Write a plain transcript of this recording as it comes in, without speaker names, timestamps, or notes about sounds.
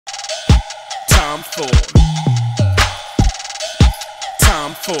Time for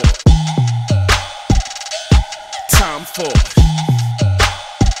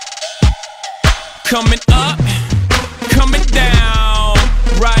coming up, coming down,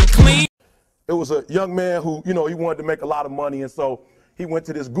 right clean. It was a young man who, he wanted to make a lot of money, and so he went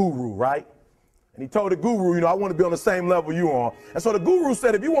to this guru, right? And he told the guru, I want to be on the same level you're on. And so the guru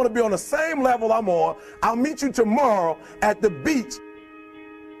said, if you want to be on the same level I'm on, I'll meet you tomorrow at the beach.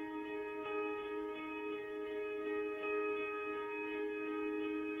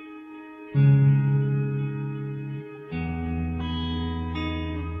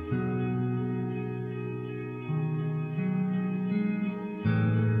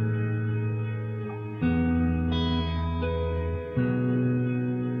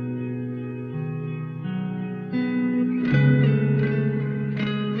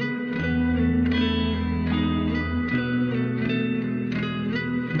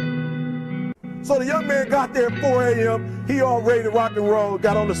 So the young man got there at 4 a.m. He all ready to rock and roll,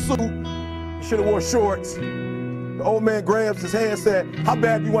 got on the suit. He should have wore shorts. The old man grabs his hand and said, how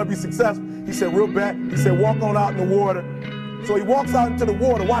bad do you want to be successful? He said, real bad. He said, walk on out in the water. So he walks out into the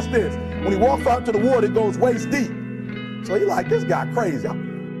water. Watch this. When he walks out into the water, it goes waist deep. So he's like, this guy crazy.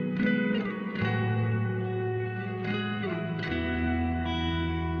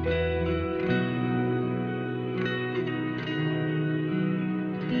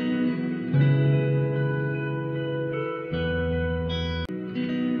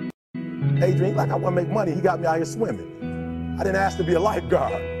 Adrian, like, I want to make money. He got me out here swimming. I didn't ask to be a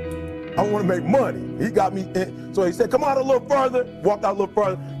lifeguard. I want to make money. He got me in. So he said, come out a little further. Walked out a little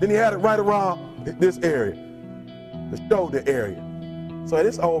further. Then he had it right around this area, the shoulder area. So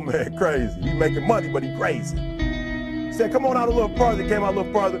this old man crazy. He making money, but he crazy. He said, come on out a little further. He came out a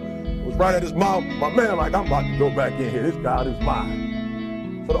little further. It was right at his mouth. My man, like, I'm about to go back in here. This God is mine.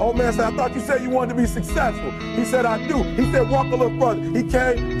 So the old man said, I thought you said you wanted to be successful. He said, I do. He said, walk a little further. He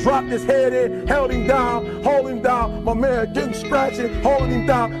came, dropped his head in, held him down, hold him down. My man getting scratching, holding him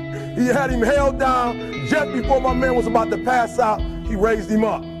down. He had him held down. Just before my man was about to pass out, he raised him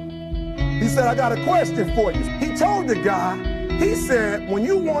up. He said, I got a question for you. He told the guy, he said, when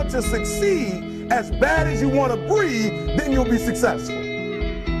you want to succeed as bad as you want to breathe, then you'll be successful.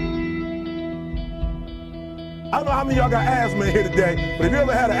 I don't know how many of y'all got asthma in here today, but if you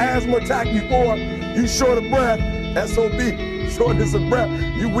ever had an asthma attack before, you short of breath, SOB, shortness of breath,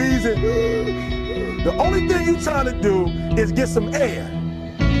 you wheezing. The only thing you trying to do is get some air.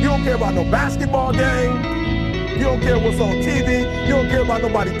 You don't care about no basketball game. You don't care what's on TV. You don't care about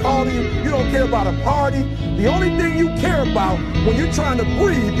nobody calling you. You don't care about a party. The only thing you care about when you're trying to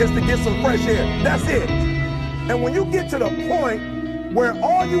breathe is to get some fresh air. That's it. And when you get to the point where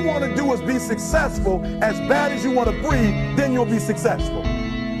all you want to do is be successful as bad as you want to breathe, then you'll be successful.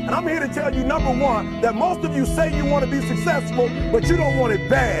 And I'm here to tell you, number one, that most of you say you want to be successful, but you don't want it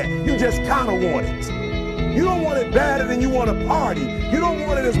bad. You just kind of want it. You don't want it badder than you want to party. You don't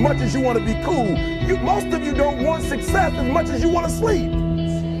want it as much as you want to be cool. Most of you don't want success as much as you want to sleep.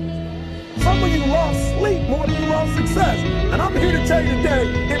 Some of you love sleep more than you love success. And I'm here to tell you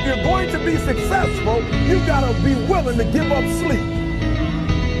today, if you're going to be successful, you got to be willing to give up sleep.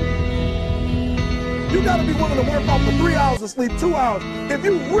 You got to be willing to work off for 3 hours of sleep, 2 hours. If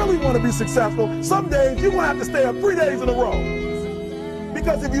you really want to be successful, some days you're going to have to stay up 3 days in a row.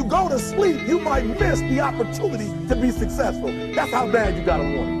 Because if you go to sleep, you might miss the opportunity to be successful. That's how bad you got to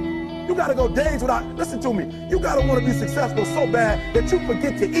want it. You got to go days without, listen to me, you got to want to be successful so bad that you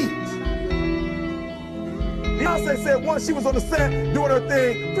forget to eat. Beyonce said once she was on the set doing her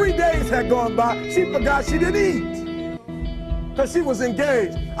thing, 3 days had gone by, she forgot she didn't eat. Because she was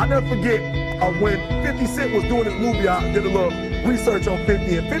engaged. I never forget when 50 Cent was doing his movie, I did a little research on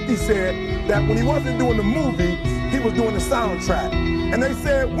 50, and 50 said that when he wasn't doing the movie, he was doing the soundtrack. And they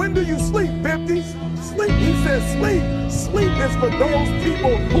said, when do you sleep, 50? Sleep. He said, sleep. Sleep is for those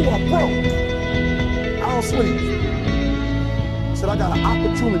people who are broke. I don't sleep. He said, I got an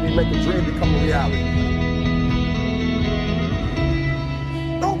opportunity to make a dream become a reality.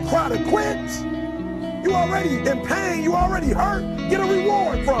 Don't cry to quit. You already in pain, you already hurt. Get a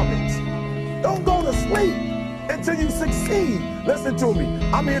reward from it. Don't go to sleep until you succeed. Listen to me.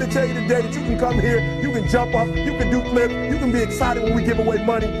 I'm here to tell you today that you can come here, you can jump up, you can do flips, you can be excited when we give away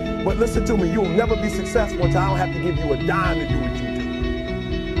money. But listen to me, you'll never be successful until I don't have to give you a dime to do what you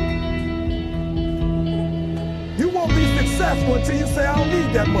do. You won't be successful until you say, I don't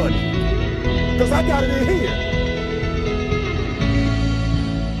need that money. Because I got it in here.